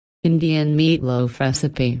Indian meatloaf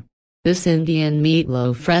recipe. This Indian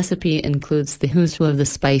meatloaf recipe includes the who's who of the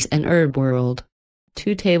spice and herb world.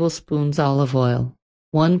 2 tablespoons olive oil,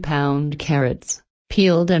 1 pound carrots,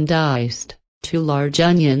 peeled and diced, 2 large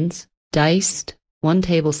onions, diced, 1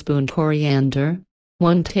 tablespoon coriander,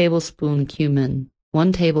 1 tablespoon cumin,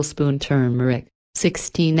 1 tablespoon turmeric,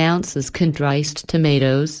 16 ounces condensed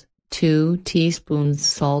tomatoes, 2 teaspoons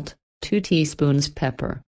salt, 2 teaspoons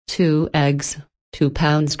pepper, 2 eggs, 2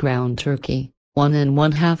 pounds ground turkey, 1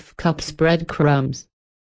 1/2 cups breadcrumbs.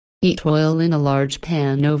 Heat oil in a large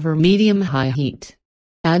pan over medium-high heat.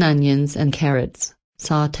 Add onions and carrots,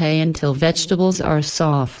 sauté until vegetables are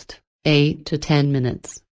soft, 8 to 10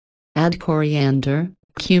 minutes. Add coriander,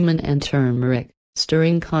 cumin and turmeric,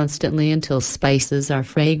 stirring constantly until spices are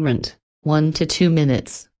fragrant, 1 to 2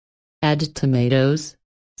 minutes. Add tomatoes,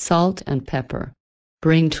 salt and pepper.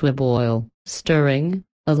 Bring to a boil, stirring,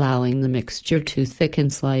 allowing the mixture to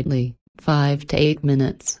thicken slightly, 5 to 8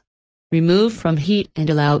 minutes. Remove from heat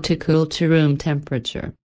and allow to cool to room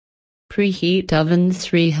temperature. Preheat oven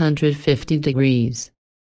 350 degrees.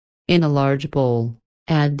 In a large bowl,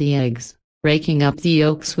 add the eggs, breaking up the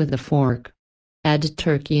yolks with a fork. Add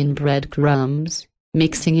turkey and breadcrumbs,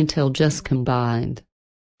 mixing until just combined.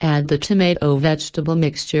 Add the tomato vegetable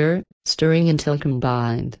mixture, stirring until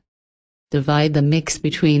combined. Divide the mix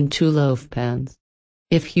between 2 loaf pans.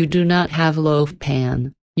 If you do not have a loaf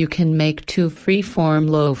pan, you can make 2 free-form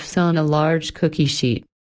loaves on a large cookie sheet.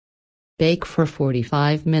 Bake for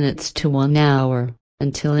 45 minutes to 1 hour,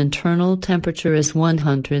 until internal temperature is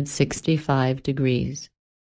 165 degrees.